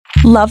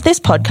Love this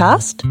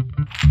podcast?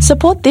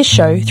 Support this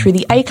show through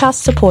the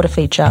Acast supporter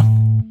feature.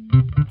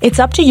 It's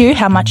up to you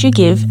how much you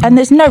give, and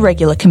there's no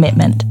regular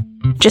commitment.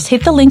 Just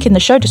hit the link in the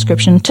show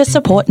description to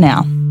support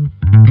now.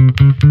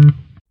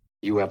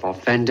 You have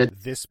offended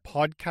this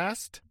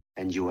podcast,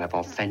 and you have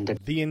offended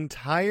the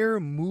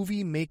entire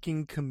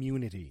movie-making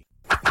community.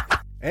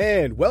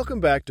 And welcome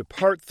back to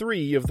part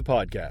 3 of the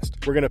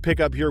podcast. We're going to pick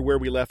up here where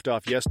we left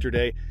off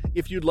yesterday.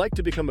 If you'd like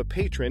to become a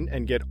patron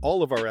and get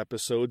all of our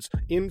episodes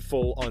in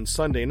full on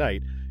Sunday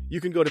night,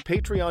 you can go to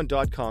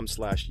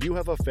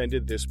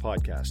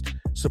patreon.com/youhaveoffendedthispodcast.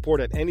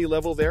 Support at any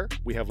level there.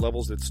 We have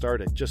levels that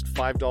start at just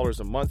 $5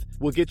 a month.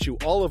 We'll get you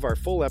all of our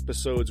full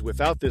episodes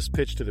without this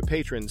pitch to the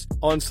patrons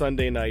on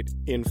Sunday night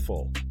in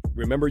full.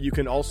 Remember, you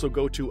can also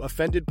go to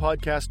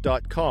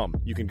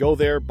offendedpodcast.com. You can go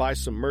there, buy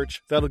some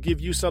merch. That'll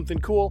give you something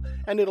cool,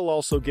 and it'll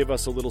also give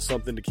us a little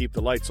something to keep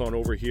the lights on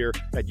over here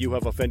at You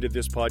Have Offended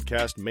This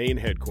Podcast main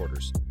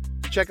headquarters.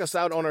 Check us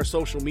out on our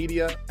social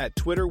media. At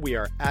Twitter, we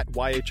are at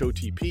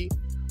YHOTP.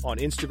 On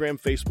Instagram,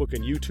 Facebook,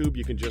 and YouTube,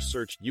 you can just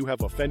search You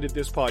Have Offended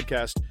This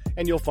Podcast,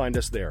 and you'll find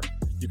us there.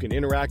 You can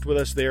interact with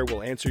us there.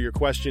 We'll answer your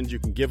questions. You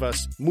can give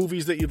us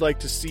movies that you'd like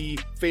to see,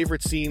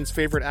 favorite scenes,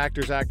 favorite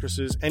actors,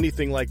 actresses,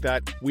 anything like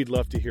that. We'd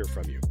love to hear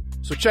from you.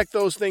 So check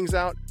those things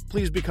out.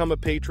 Please become a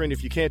patron.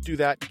 If you can't do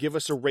that, give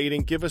us a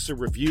rating, give us a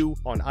review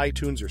on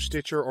iTunes or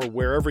Stitcher or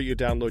wherever you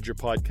download your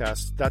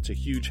podcasts. That's a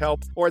huge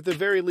help. Or at the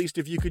very least,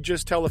 if you could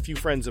just tell a few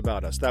friends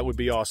about us, that would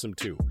be awesome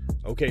too.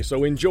 Okay,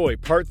 so enjoy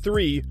part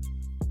 3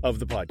 of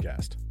the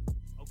podcast.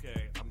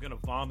 Okay, I'm gonna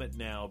vomit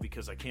now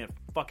because I can't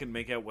fucking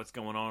make out what's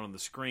going on the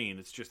screen.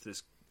 It's just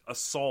this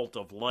assault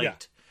of light. Yeah.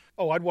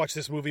 Oh, I'd watch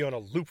this movie on a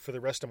loop for the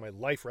rest of my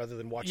life rather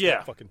than watch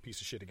that fucking piece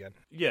of shit again.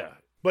 Yeah.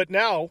 But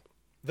now,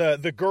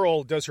 the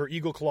girl does her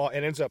eagle claw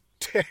and ends up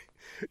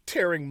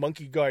tearing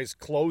Monkey Guy's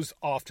clothes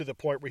off to the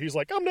point where he's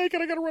like, I'm naked,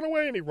 I gotta run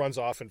away, and he runs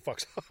off and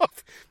fucks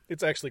off.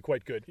 It's actually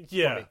quite good.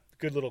 Yeah. Funny.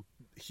 Good little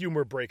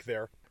humor break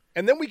there.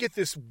 And then we get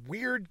this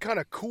weird kind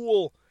of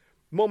cool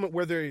moment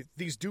where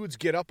these dudes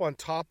get up on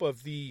top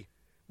of the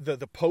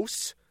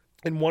posts,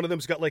 and one of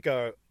them's got like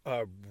a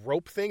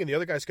rope thing, and the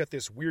other guy's got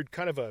this weird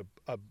kind of a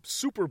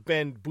super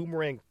bend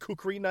boomerang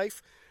kukri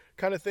knife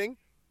kind of thing.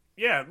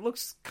 Yeah, it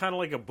looks kind of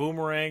like a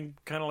boomerang,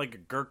 kind of like a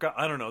Gurkha.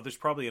 I don't know. There's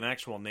probably an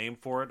actual name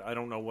for it. I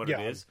don't know what it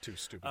is. I'm too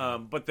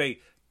stupid. But they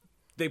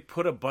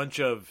put a bunch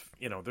of,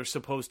 they're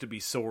supposed to be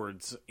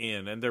swords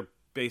in, and they're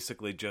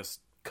basically just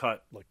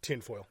cut like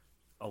tinfoil.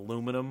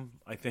 Aluminum,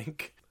 I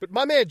think. But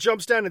my man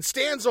jumps down and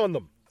stands on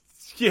them.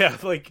 Yeah,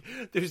 like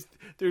there's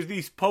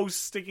these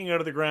posts sticking out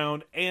of the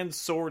ground and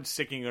swords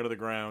sticking out of the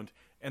ground,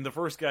 and the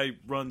first guy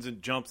runs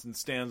and jumps and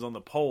stands on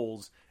the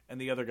poles,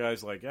 and the other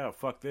guy's like, "Oh,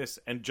 fuck this,"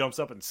 and jumps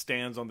up and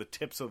stands on the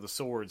tips of the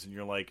swords, and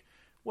you're like,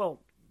 "Well,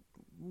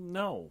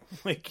 no,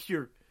 like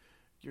you're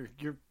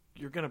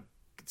gonna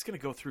it's gonna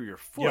go through your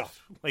foot."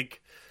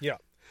 Yeah.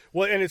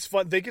 Well, and it's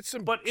fun. They get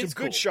some good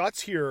cool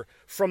shots here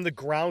from the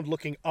ground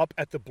looking up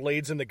at the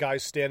blades and the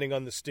guys standing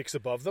on the sticks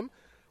above them.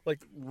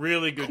 Like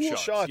really good cool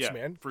shots, yeah,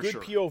 man. For good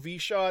sure.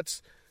 POV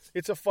shots.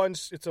 It's a fun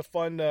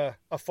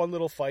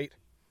little fight.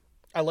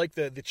 I like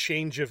the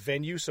change of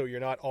venue, so you're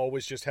not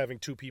always just having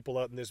two people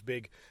out in this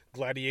big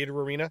gladiator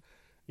arena.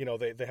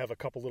 They have a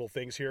couple little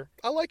things here.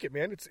 I like it,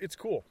 man. It's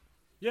cool.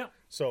 Yeah.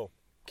 So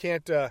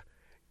can't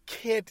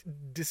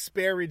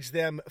disparage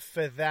them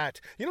for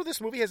that. This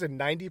movie has a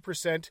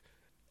 90%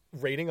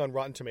 rating on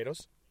Rotten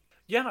Tomatoes.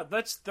 Yeah,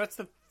 that's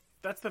the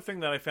thing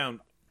that I found.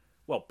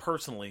 Well,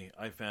 personally,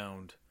 I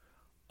found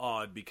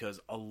odd because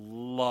a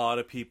lot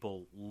of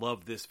people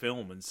love this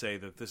film and say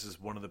that this is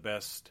one of the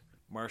best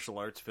martial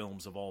arts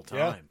films of all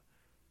time.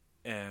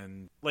 Yeah.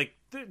 And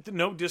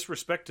no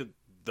disrespect to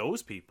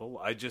those people,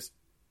 I just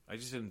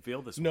didn't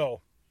feel this. No. Way.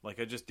 Like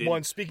I just didn't.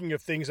 One, speaking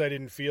of things I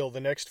didn't feel, the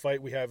next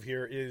fight we have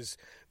here is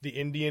the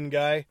Indian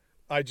guy.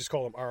 I just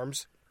call him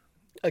Arms,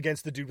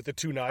 against the dude with the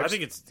two knives. I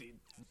think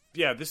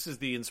this is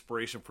the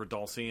inspiration for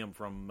Dhalsim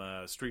from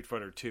Street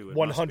Fighter 2.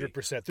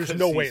 100%. There's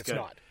no way it's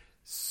not.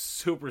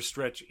 Super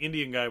stretch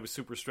Indian guy with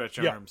super stretch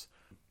arms.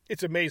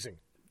 It's amazing.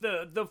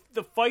 The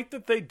fight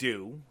that they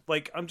do,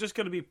 I'm just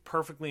going to be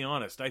perfectly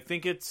honest. I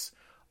think it's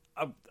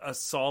a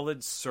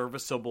solid,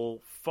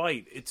 serviceable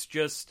fight. It's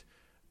just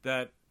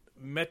that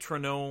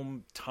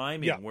metronome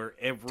timing where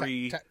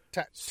every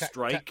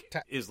strike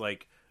is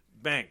like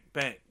bang,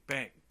 bang,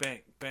 bang, bang,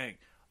 bang.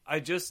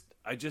 I just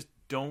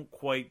don't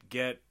quite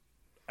get.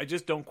 I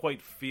just don't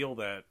quite feel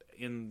that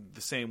in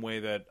the same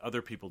way that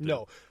other people do.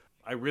 No.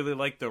 I really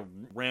like the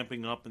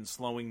ramping up and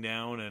slowing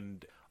down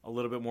and a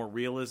little bit more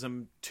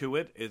realism to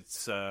it.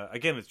 It's,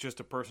 again, it's just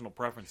a personal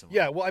preference.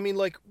 Yeah, well, I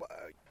mean,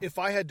 if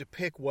I had to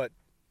pick what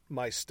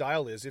my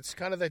style is, it's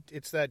kind of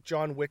that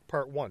John Wick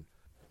Part 1.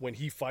 When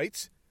he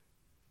fights,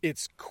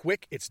 it's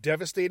quick, it's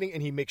devastating,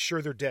 and he makes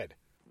sure they're dead.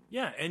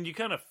 Yeah, and you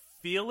kind of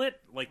feel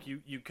it,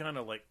 you kind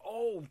of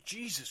oh,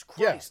 Jesus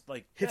Christ.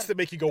 Yeah. Hits that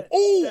make you go,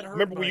 ooh!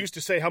 Remember we used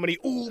to say how many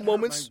ooh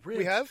moments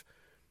we have?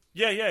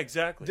 Yeah,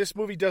 exactly. This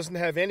movie doesn't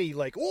have any,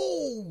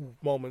 ooh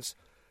moments,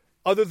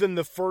 other than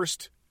the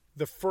first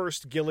the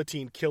first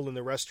guillotine kill in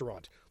the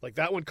restaurant. Like,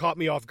 that one caught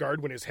me off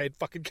guard when his head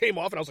fucking came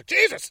off, and I was like,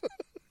 Jesus!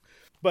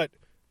 But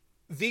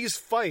these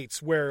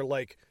fights where,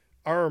 like,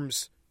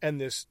 Arms and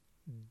this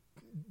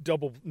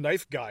double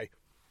knife guy,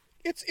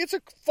 it's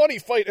a funny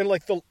fight. And,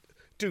 like, the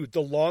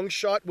long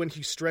shot when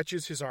he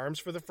stretches his arms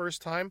for the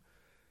first time,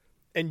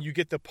 and you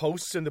get the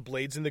posts and the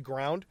blades in the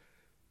ground,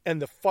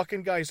 and the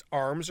fucking guy's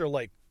arms are,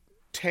 like,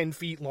 10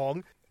 feet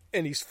long,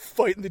 and he's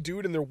fighting the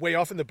dude, and they're way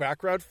off in the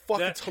background.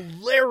 It's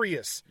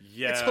hilarious.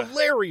 Yeah. It's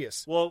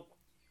hilarious. Well,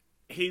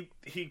 he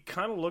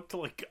kind of looked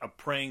like a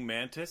praying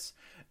mantis,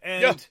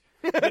 and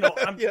you know,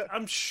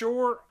 I'm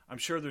sure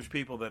there's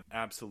people that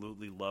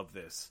absolutely love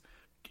this.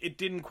 It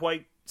didn't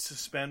quite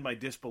suspend my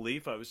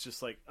disbelief. I was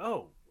just like,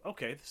 oh,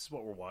 okay, this is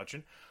what we're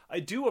watching. I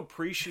do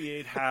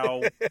appreciate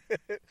how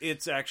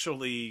it's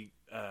actually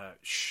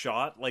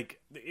shot.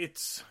 Like,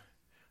 it's,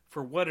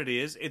 for what it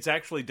is, it's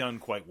actually done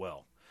quite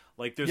well.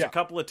 Like, there's a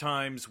couple of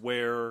times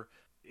where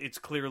it's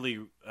clearly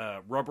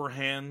rubber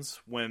hands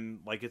when,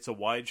 like, it's a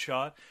wide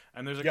shot.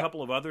 And there's a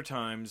couple of other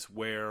times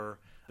where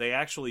they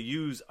actually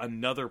use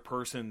another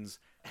person's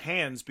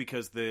hands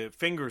because the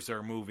fingers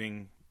are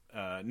moving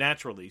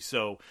naturally.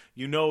 So,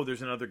 you know,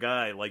 there's another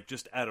guy, like,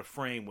 just out of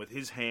frame with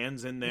his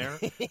hands in there,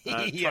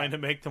 trying to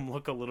make them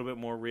look a little bit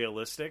more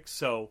realistic.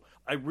 So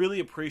I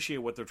really appreciate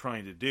what they're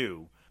trying to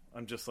do.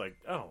 I'm just like,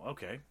 oh,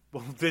 okay.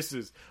 Well,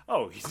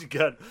 he's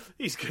got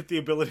the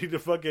ability to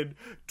fucking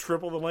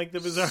triple the length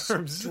of his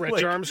arms. Stretch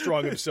like,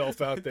 Armstrong himself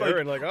out there,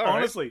 and like, all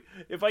honestly,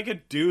 if I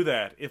could do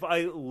that, if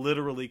I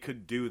literally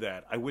could do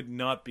that, I would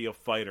not be a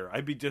fighter.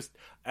 I'd be just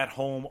at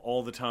home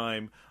all the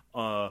time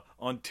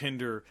on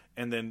Tinder,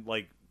 and then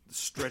like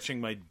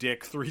stretching my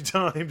dick 3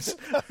 times,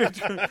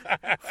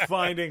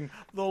 finding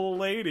the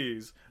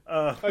ladies.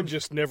 I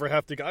just never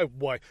have to.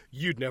 Why,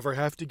 you'd never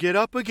have to get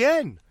up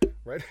again.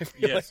 Right?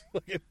 Yes.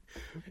 Like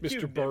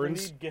Mr.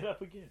 Burns. Get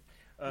up again.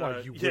 Why,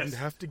 you wouldn't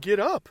have to get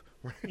up.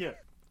 Right? Yeah.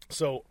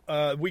 So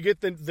we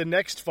get the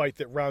next fight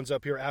that rounds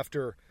up here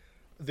after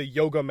the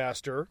yoga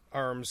master,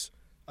 Arms.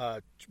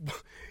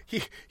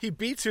 He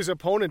beats his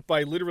opponent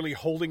by literally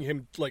holding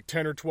him like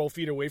 10 or 12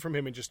 feet away from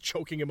him and just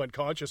choking him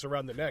unconscious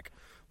around the neck.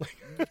 Like,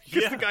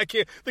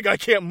 the guy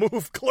can't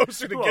move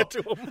closer to get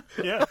to him.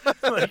 Yeah.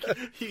 Like,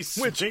 he's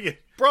swinging.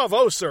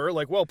 Bravo, sir.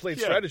 Like, well played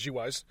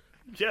strategy-wise.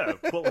 Yeah,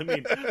 well, I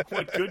mean,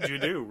 what could you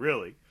do,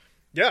 really?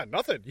 Yeah,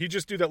 nothing. You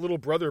just do that little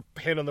brother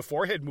hand on the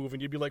forehead move,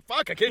 and you'd be like,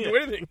 fuck, I can't do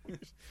anything.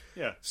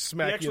 Yeah.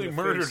 Smack he actually you in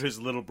the murdered face.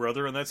 his little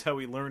brother, and that's how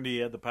he learned he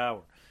had the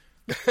power.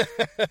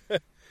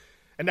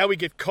 And now we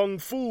get Kung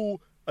Fu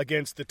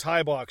against the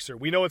Thai boxer.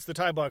 We know it's the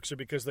Thai boxer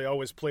because they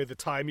always play the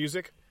Thai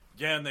music.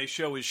 Yeah, and they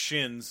show his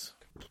shins.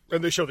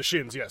 And they show the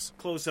shins, yes.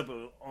 Close up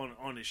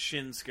on his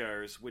shin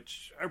scars,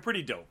 which are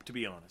pretty dope, to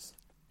be honest.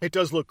 It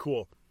does look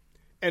cool.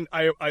 And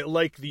I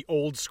like the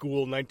old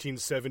school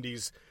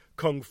 1970s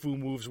Kung Fu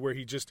moves where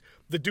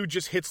the dude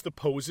just hits the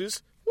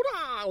poses.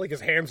 Like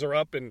his hands are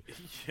up and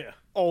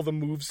all the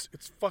moves.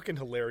 It's fucking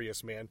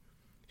hilarious, man.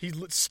 He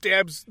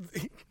stabs,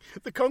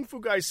 the Kung Fu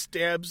guy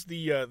stabs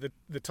the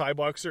Thai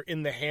boxer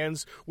in the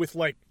hands with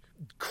like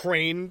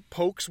crane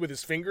pokes with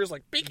his fingers,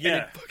 like, and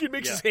it fucking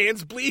makes his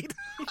hands bleed.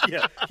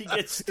 Yeah, he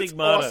gets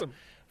stigmata awesome.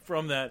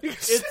 From that.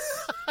 It's,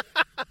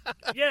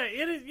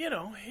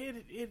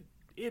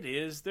 it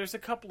is. There's a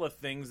couple of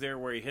things there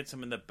where he hits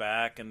him in the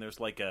back, and there's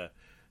like a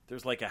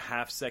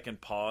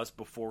half-second pause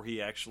before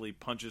he actually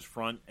punches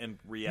front and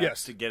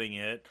reacts to getting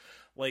hit.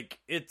 Like,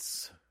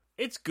 it's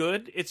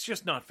good. It's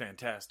just not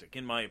fantastic,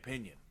 in my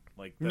opinion.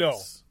 Like, no.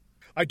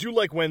 I do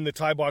like when the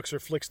Thai boxer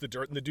flicks the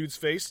dirt in the dude's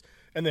face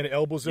and then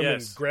elbows him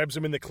and grabs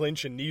him in the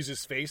clinch and knees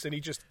his face, and he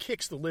just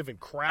kicks the living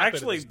crap out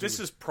of this dude. This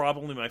is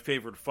probably my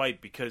favorite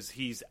fight because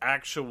he's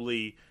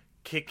actually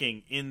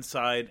kicking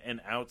inside and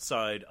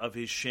outside of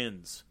his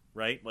shins,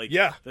 right? Like,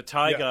 the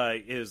Thai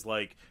guy is,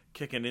 like,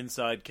 kicking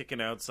inside,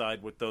 kicking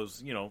outside with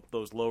those,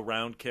 those low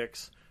round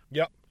kicks.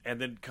 Yep. And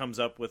then comes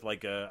up with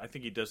I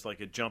think he does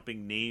like a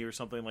jumping knee or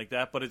something like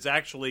that. But it's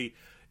actually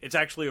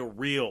a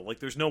real, like,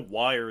 there's no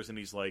wires, and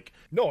he's like,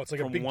 no, it's like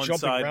a big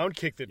jumping round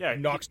kick that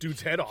knocks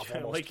dude's head off.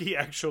 Almost. Like he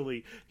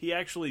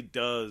actually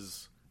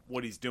does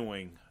what he's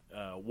doing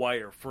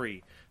wire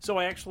free. So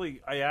I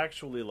actually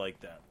like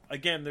that.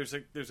 Again, there's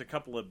a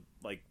couple of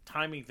like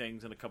timing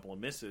things and a couple of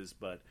misses,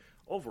 but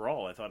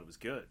overall I thought it was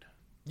good.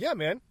 Yeah,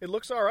 man, it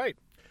looks all right.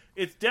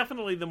 It's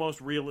definitely the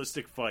most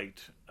realistic fight,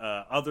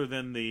 other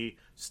than the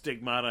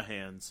stigmata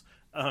hands.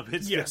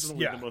 It's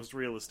definitely the most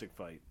realistic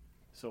fight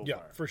so far. Yeah,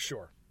 for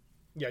sure.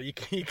 Yeah, you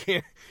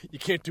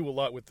can't do a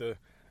lot with the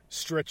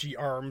stretchy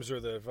arms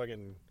or the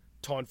fucking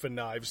tonfa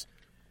knives.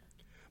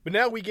 But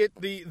now we get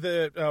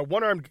the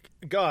one-armed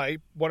guy,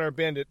 one-armed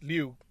bandit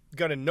Liu,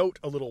 got a note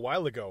a little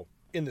while ago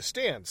in the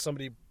stands.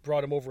 Somebody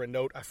brought him over a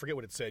note. I forget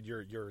what it said.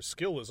 Your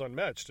skill is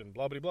unmatched and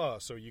blah blah blah.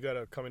 So you got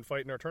to come and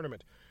fight in our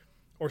tournament.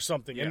 Or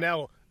something. Yeah. And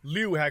now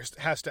Liu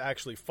has to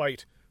actually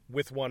fight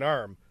with one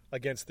arm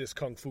against this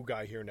Kung Fu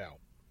guy here now.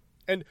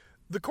 And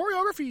the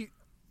choreography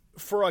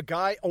for a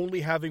guy only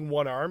having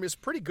one arm is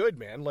pretty good,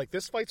 man. Like,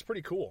 this fight's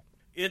pretty cool.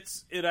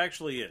 It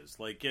actually is.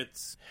 Like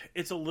it's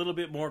a little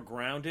bit more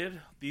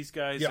grounded. These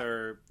guys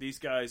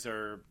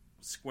are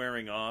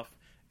squaring off,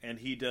 and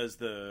he does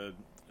the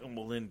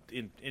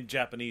in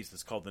Japanese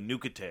it's called the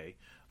nukete.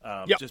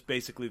 Just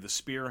basically the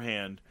spear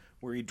hand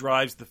where he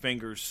drives the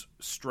fingers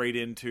straight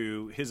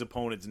into his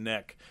opponent's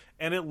neck,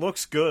 and it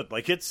looks good.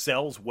 Like it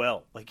sells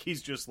well. Like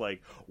he's just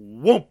like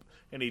whoop,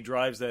 and he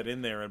drives that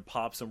in there and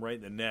pops him right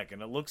in the neck,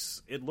 and it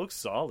looks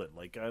solid.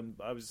 Like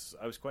I was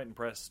quite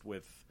impressed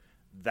with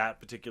that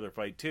particular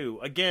fight too.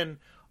 Again,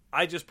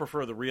 I just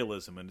prefer the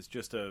realism, and it's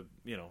just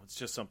it's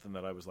just something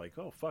that I was like,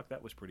 oh fuck,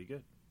 that was pretty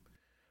good.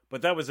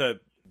 But that was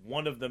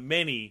one of the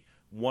many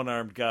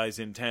one-armed guys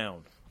in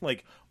town.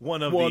 Like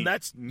one of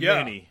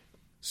many.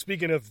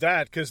 Speaking of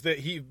that, because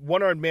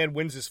one-armed man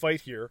wins his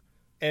fight here,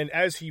 and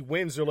as he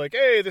wins, they're like,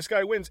 hey, this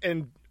guy wins.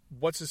 And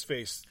what's his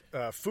face?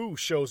 Fu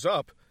shows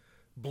up,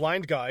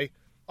 blind guy,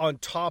 on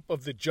top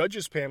of the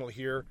judges panel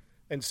here,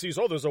 and sees,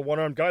 oh, there's a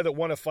one-armed guy that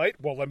won a fight.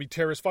 Well, let me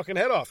tear his fucking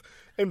head off.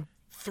 And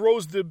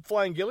throws the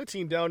flying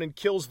guillotine down and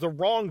kills the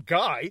wrong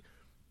guy,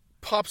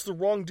 pops the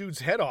wrong dude's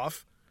head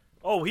off.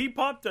 Oh, he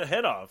popped the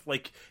head off.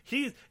 Like,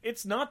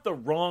 it's not the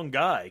wrong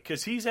guy,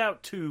 because he's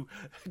out to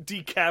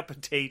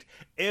decapitate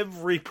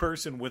every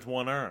person with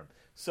one arm.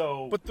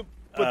 So, But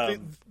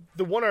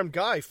the one-armed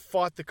guy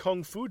fought the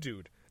Kung Fu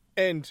dude,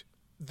 and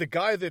the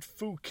guy that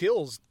Fu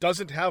kills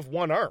doesn't have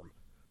one arm.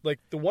 Like,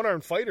 the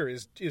one-armed fighter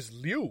is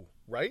Liu,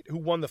 right? Who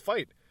won the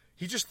fight.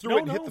 He just threw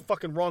it and hit the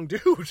fucking wrong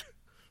dude.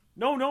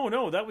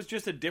 No. That was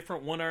just a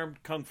different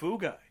one-armed Kung Fu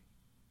guy.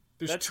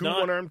 There's two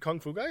one-armed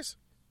Kung Fu guys?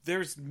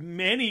 There's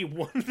many.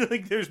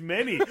 There's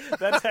many.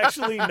 That's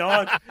actually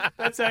not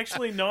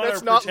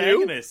our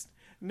protagonist.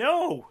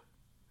 No.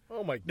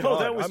 Oh my god. No,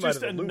 that was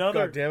just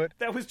another. God damn it.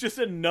 That was just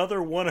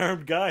another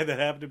one-armed guy that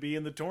happened to be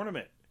in the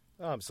tournament.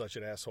 I'm such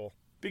an asshole.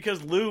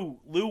 Because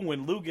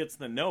when Lou gets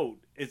the note,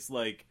 it's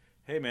like,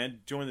 hey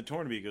man, join the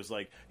tournament.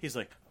 He's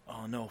like,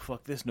 oh no,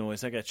 fuck this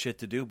noise. I got shit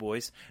to do,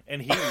 boys.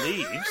 And he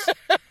leaves.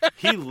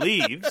 He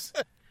leaves.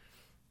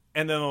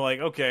 And then they're like,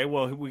 okay,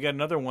 well, we got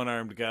another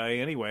one-armed guy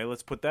anyway.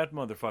 Let's put that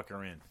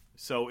motherfucker in.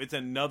 So it's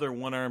another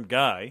one-armed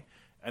guy.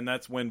 And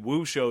that's when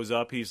Wu shows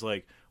up. He's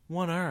like,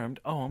 one-armed?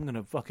 Oh, I'm going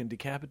to fucking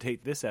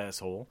decapitate this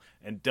asshole.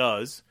 And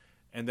does.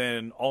 And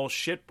then all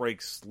shit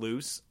breaks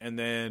loose. And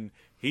then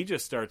he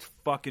just starts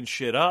fucking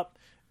shit up.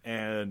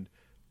 And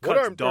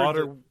cuts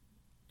daughter.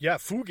 Yeah,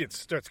 Fu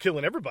starts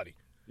killing everybody.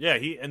 Yeah,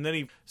 and then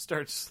he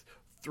starts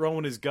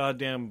throwing his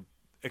goddamn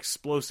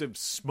explosive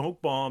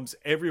smoke bombs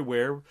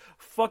everywhere,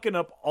 fucking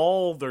up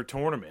all their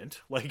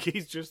tournament. Like,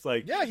 he's just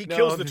like... Yeah, he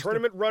kills the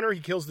tournament runner. He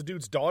kills the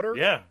dude's daughter.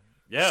 Yeah.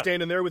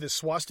 Standing there with his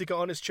swastika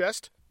on his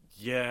chest.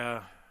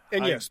 Yeah.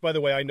 And yes, by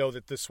the way, I know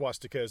that the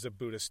swastika is a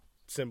Buddhist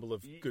symbol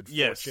of good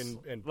fortune.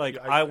 And like,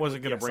 I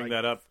wasn't going to bring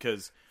that up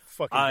because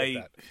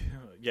I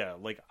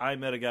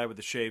met a guy with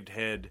a shaved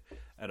head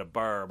at a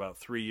bar about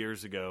 3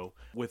 years ago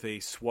with a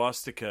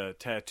swastika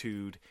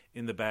tattooed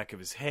in the back of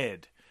his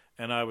head.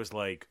 And I was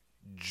like,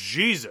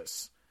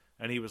 Jesus.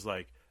 And he was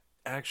like,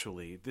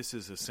 actually, this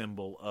is a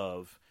symbol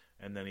of...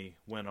 And then he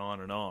went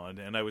on.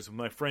 And I was with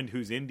my friend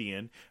who's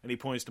Indian, and he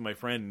points to my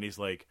friend, and he's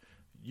like,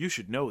 you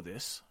should know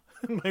this.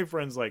 And my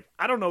friend's like,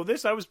 I don't know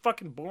this. I was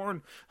fucking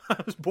born.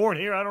 I was born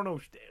here. I don't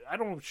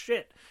know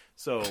shit.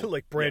 So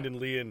like Brandon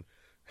Lee in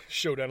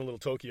Showdown in Little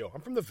Tokyo.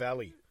 I'm from the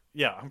Valley.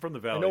 Yeah, I'm from the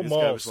Valley. I know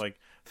malls.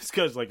 This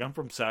guy's like, I'm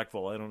from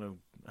Sackville. I don't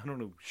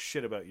know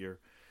shit about your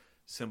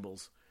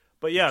symbols.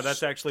 But yeah,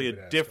 that's actually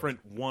a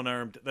different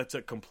one-armed... That's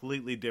a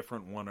completely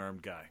different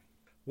one-armed guy.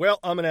 Well,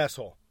 I'm an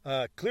asshole.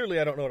 Clearly,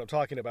 I don't know what I'm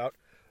talking about.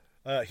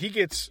 He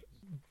gets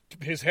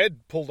his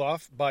head pulled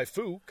off by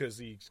Fu because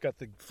he's got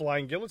the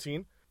flying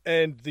guillotine.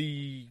 And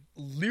the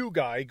Liu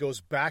guy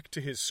goes back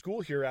to his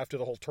school here after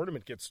the whole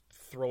tournament gets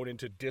thrown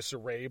into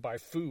disarray by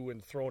Fu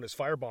and throwing his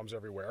firebombs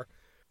everywhere.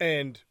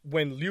 And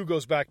when Liu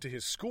goes back to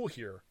his school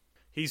here...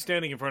 He's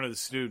standing in front of the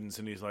students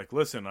and he's like,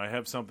 listen, I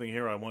have something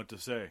here I want to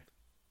say.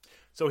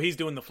 So he's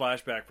doing the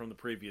flashback from the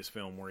previous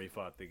film where he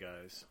fought the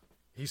guys.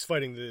 He's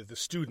fighting the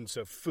students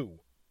of Fu.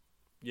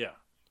 Yeah.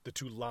 The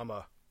two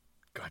Lama.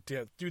 God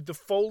damn. Dude, the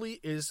Foley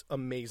is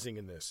amazing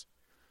in this.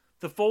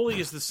 The Foley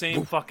is the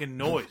same fucking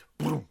noise.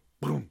 Boom,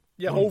 boom.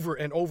 Yeah, boom, over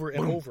and over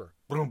and boom, over.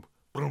 Boom,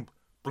 boom,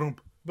 boom.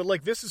 But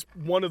like, this is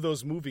one of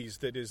those movies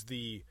that is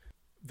the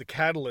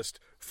catalyst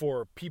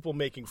for people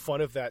making fun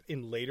of that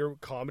in later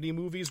comedy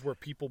movies where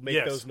people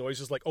make those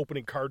noises like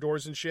opening car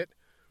doors and shit.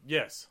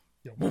 Yes.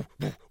 You know, woof,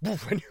 woof,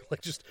 woof, and you're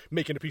like just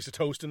making a piece of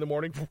toast in the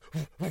morning.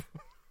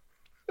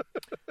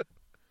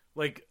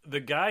 Like, the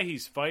guy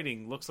he's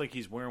fighting looks like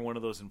he's wearing one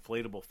of those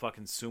inflatable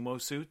fucking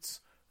sumo suits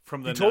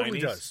from the 90s. He totally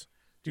does.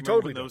 He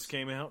totally does. Those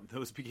came out?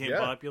 Those became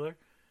popular?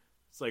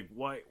 It's like,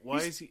 why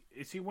is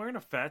he wearing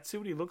a fat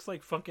suit? He looks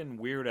like fucking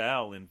Weird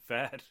Al in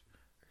fat.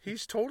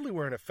 He's totally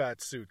wearing a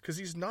fat suit because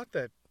he's not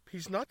that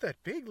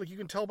big. Like, you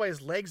can tell by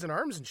his legs and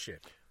arms and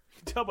shit. You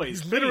can tell by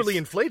his face. He's literally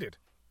inflated.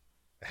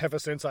 Ever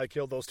since I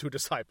killed those two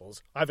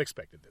disciples, I've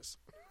expected this.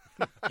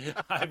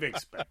 I've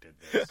expected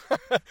this.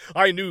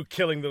 I knew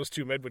killing those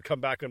two men would come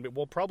back and be,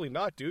 well, probably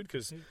not, dude,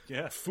 because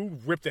Yeah. Fu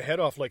ripped the head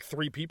off like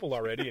 3 people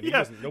already,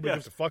 and nobody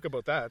gives a fuck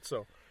about that,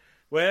 so...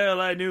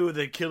 Well, I knew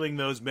that killing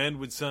those men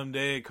would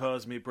someday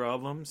cause me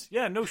problems.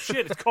 Yeah, no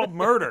shit. It's called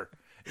murder.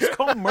 It's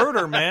called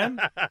murder, man.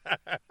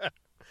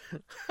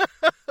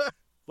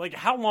 Like,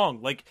 how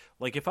long? Like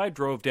if I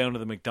drove down to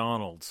the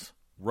McDonald's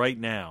right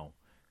now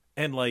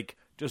and, like,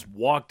 just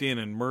walked in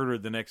and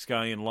murdered the next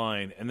guy in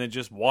line and then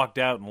just walked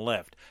out and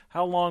left,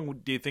 how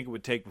long do you think it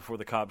would take before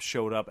the cops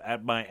showed up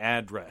at my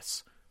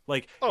address?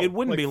 Like, it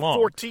wouldn't be long.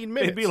 14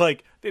 minutes.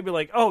 They'd be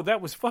like, oh,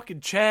 that was fucking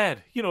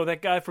Chad. You know,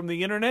 that guy from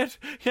the internet?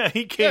 Yeah,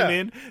 he came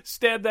in,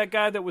 stabbed that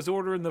guy that was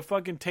ordering the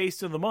fucking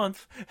taste of the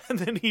month, and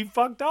then he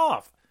fucked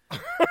off.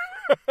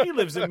 He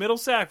lives in Middle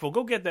Sackville.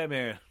 Go get that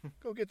man.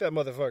 Go get that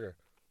motherfucker.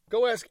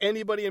 Go ask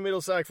anybody in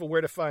Middle Sackville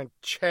where to find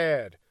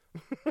Chad.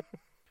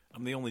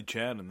 I'm the only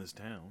Chad in this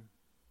town.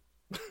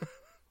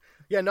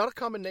 Yeah, not a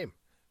common name.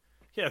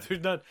 Yeah,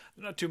 there's not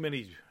too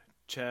many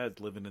Chads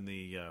living in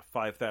the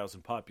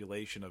 5,000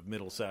 population of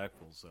Middle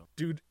Sackville. So,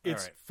 dude,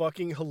 it's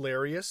fucking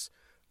hilarious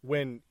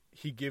when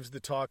he gives the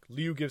talk.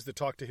 Liu gives the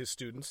talk to his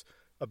students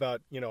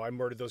about, I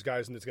murdered those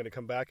guys and it's going to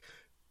come back.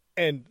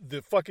 And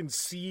the fucking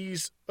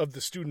C's of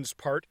the student's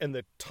part, and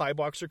the Thai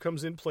boxer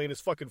comes in playing his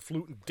fucking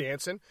flute and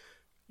dancing.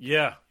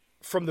 Yeah,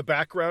 from the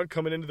background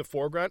coming into the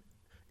foreground.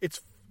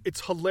 It's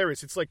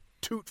hilarious. It's like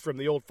Toot from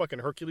the old fucking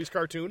Hercules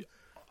cartoon.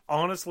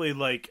 Honestly,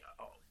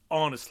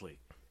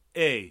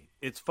 A,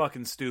 it's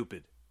fucking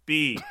stupid.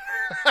 B,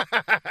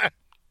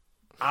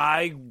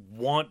 I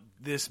want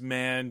this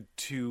man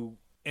to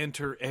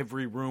enter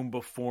every room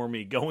before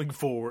me going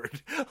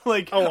forward.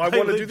 I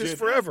want to do this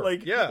forever.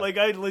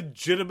 I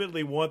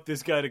legitimately want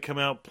this guy to come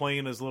out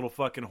playing his little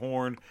fucking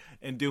horn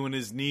and doing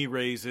his knee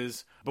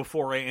raises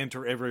before I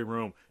enter every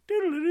room.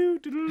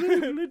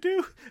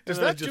 Does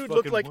that dude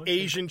look like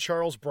Asian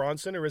Charles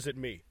Bronson, or is it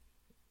me?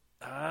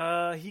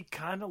 He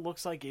kind of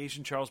looks like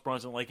Asian Charles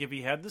Bronson. Like, if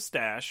he had the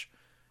stash,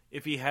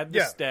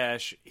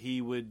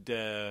 he would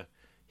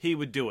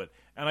do it.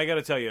 And I got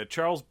to tell you,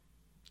 Charles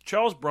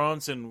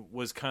Bronson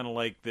was kind of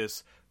like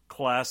this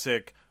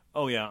classic,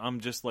 oh yeah, I'm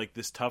just like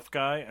this tough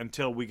guy,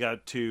 until we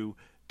got to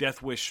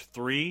Death Wish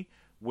 3,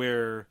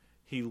 where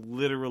he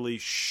literally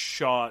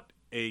shot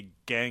a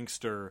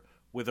gangster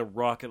with a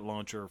rocket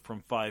launcher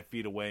from 5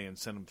 feet away and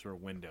sent him through a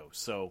window.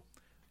 So,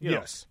 you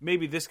know,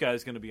 maybe this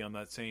guy's going to be on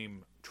that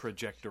same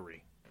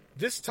trajectory.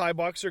 This Thai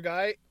boxer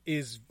guy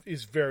is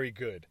very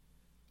good.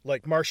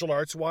 Like, martial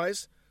arts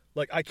wise,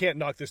 like, I can't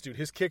knock this dude.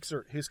 His kicks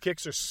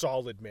are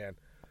solid, man.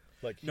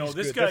 Like,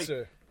 he's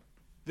good.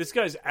 This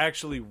guy's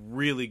actually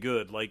really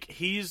good. Like,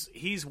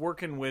 he's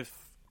working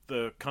with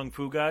the Kung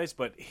Fu guys,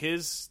 but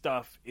his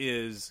stuff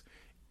is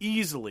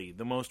easily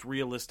the most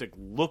realistic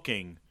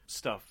looking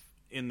stuff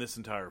in this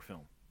entire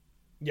film.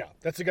 Yeah,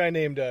 that's a guy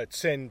named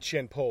Tsen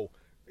Chen Po,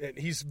 and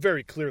he's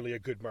very clearly a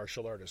good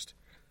martial artist.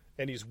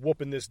 And he's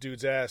whooping this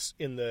dude's ass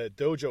in the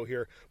dojo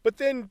here. But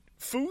then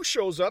Fu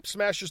shows up,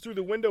 smashes through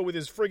the window with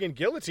his friggin'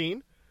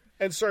 guillotine,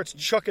 and starts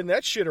chucking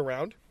that shit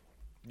around.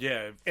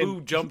 Yeah,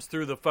 Fu jumps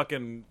through the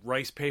fucking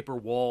rice paper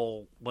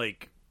wall,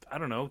 like, I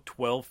don't know,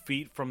 12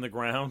 feet from the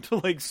ground,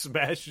 like,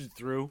 smashes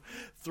through,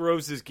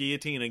 throws his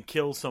guillotine, and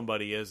kills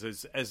somebody as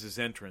his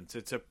entrance.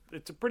 It's a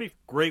pretty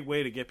great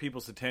way to get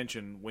people's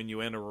attention when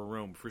you enter a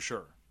room, for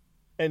sure.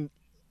 And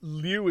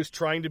Liu is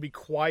trying to be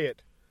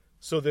quiet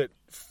so that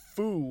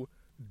Fu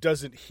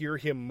doesn't hear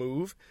him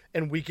move,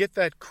 and we get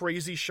that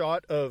crazy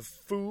shot of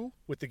Fu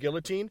with the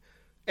guillotine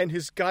and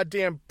his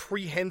goddamn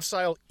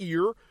prehensile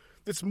ear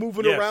that's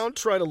moving around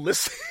trying to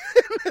listen.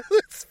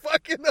 It's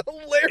fucking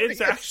hilarious.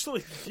 It's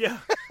actually, yeah.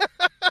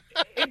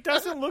 It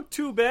doesn't look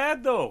too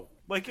bad, though.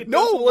 Like,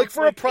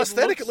 for a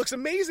prosthetic, it looks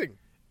amazing.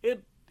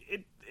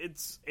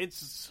 It's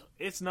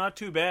not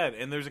too bad.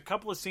 And there's a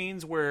couple of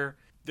scenes where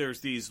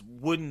there's these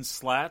wooden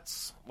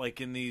slats,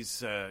 like in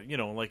these,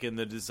 like in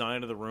the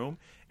design of the room,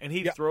 and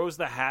he throws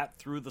the hat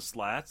through the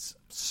slats,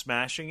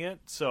 smashing it.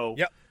 So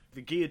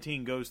the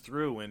guillotine goes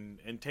through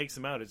and takes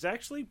him out. It's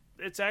actually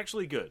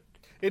good.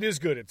 It is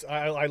good.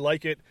 I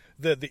like it.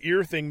 The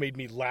ear thing made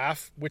me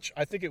laugh, which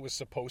I think it was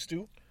supposed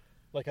to.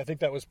 Like, I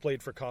think that was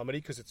played for comedy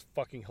because it's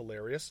fucking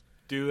hilarious.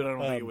 Dude, I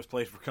don't think it was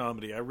played for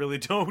comedy. I really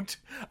don't.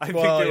 I think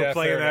they were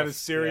playing that as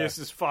serious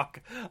as fuck.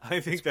 I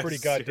think that's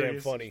pretty goddamn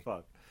funny.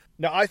 Fuck.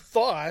 Now, I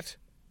thought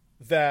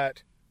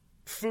that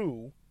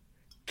Fu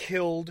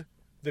killed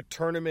the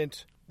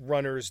tournament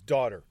runner's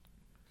daughter.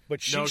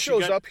 But she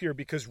shows up here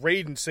because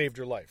Raiden saved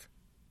her life.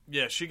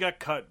 Yeah, she got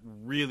cut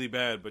really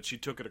bad, but she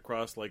took it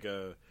across like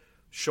a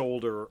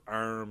shoulder,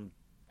 arm,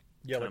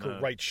 like her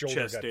right shoulder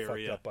chest got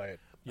area. Fucked up by it.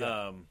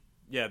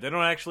 Yeah. They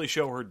don't actually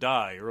show her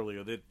die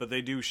earlier, but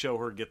they do show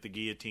her get the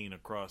guillotine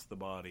across the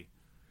body.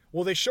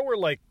 Well, they show her,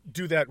 like,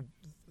 do that.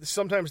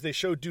 Sometimes they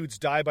show dudes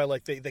die by,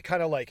 like, they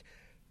kind of, like,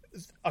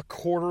 a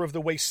quarter of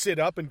the way sit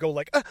up and go,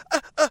 like,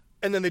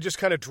 and then they just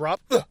kind of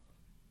drop.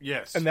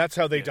 Yes. And that's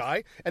how they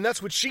die. And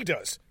that's what she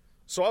does.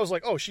 So I was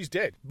like, oh, she's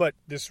dead. But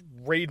this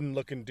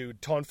Raiden-looking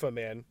dude, Tonfa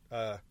Man,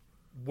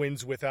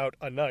 wins without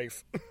a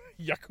knife.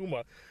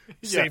 Yakuma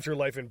saved her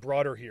life and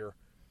brought her here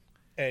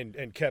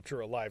and kept her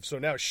alive. So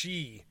now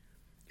she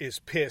is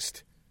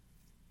pissed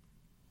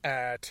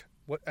at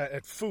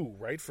Fu,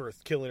 right, for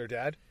killing her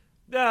dad.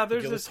 Yeah,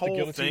 there's this whole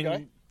guillotine guy?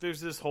 thing.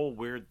 There's this whole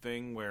weird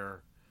thing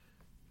where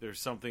there's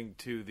something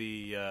to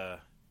the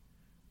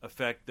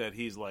effect that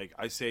he's like,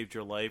 I saved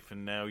your life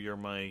and now you're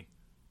my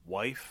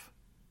wife,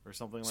 or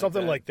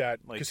something like that.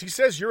 Because he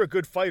says you're a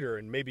good fighter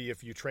and maybe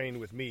if you train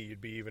with me,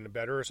 you'd be even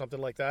better or something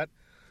like that.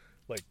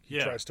 Like, he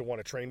tries to want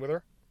to train with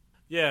her.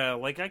 Yeah,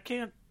 like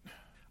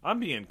I'm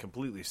being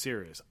completely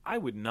serious. I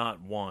would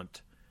not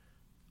want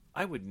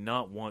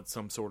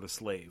some sort of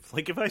slave.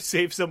 Like, if I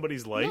save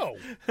somebody's life,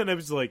 and I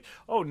was like,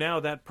 oh, now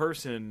that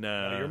person,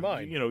 you're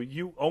mine.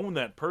 You own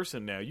that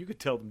person now. You could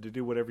tell them to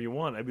do whatever you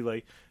want. I'd be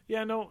like,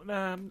 yeah, no,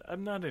 nah,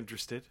 I'm not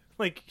interested.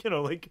 Like,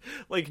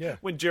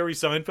 when Jerry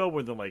Seinfeld,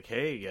 when they're like,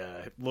 hey,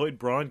 Lloyd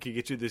Braun can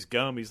get you this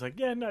gum. He's like,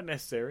 yeah, not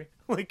necessary.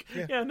 Like,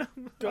 no,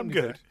 I'm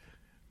good.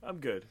 I'm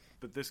good.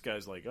 But this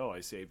guy's like, oh,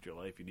 I saved your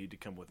life. You need to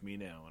come with me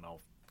now, and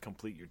I'll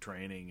complete your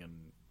training, and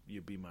you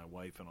be my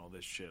wife and all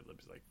this shit. I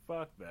was like,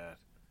 fuck that.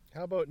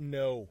 How about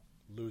no,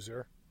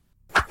 loser?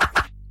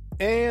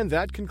 And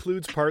that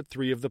concludes part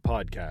 3 of the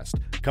podcast.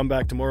 Come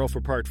back tomorrow for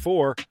part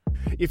 4.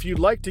 If you'd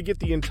like to get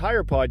the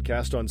entire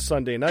podcast on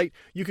Sunday night,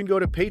 you can go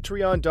to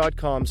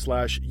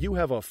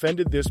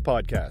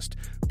patreon.com/youhaveoffendedthispodcast.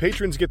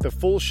 Patrons get the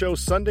full show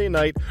Sunday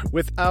night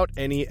without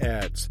any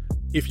ads.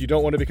 If you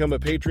don't want to become a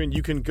patron,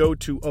 you can go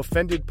to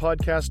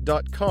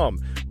offendedpodcast.com.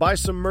 Buy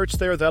some merch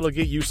there. That'll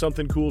get you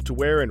something cool to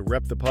wear and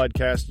rep the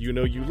podcast you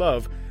know you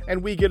love.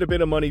 And we get a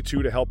bit of money,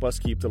 too, to help us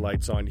keep the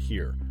lights on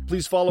here.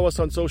 Please follow us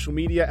on social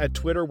media. At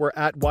Twitter, we're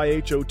at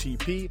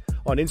YHOTP.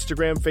 On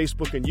Instagram,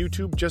 Facebook, and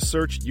YouTube, just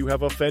search You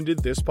Have Offended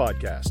This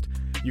Podcast.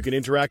 You can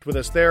interact with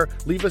us there.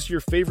 Leave us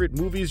your favorite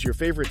movies, your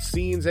favorite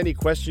scenes, any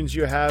questions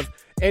you have,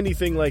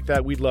 anything like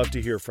that. We'd love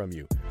to hear from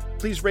you.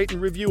 Please rate and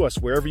review us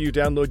wherever you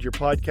download your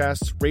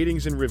podcasts.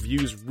 Ratings and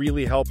reviews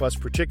really help us,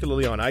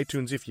 particularly on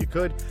iTunes if you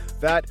could.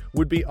 That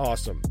would be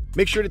awesome.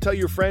 Make sure to tell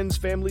your friends,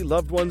 family,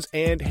 loved ones,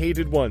 and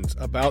hated ones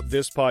about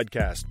this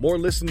podcast. More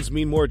listens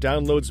mean more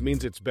downloads,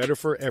 means it's better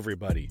for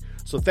everybody.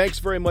 So thanks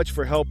very much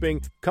for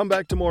helping. Come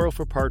back tomorrow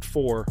for part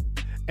 4,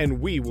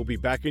 and we will be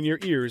back in your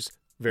ears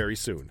very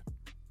soon.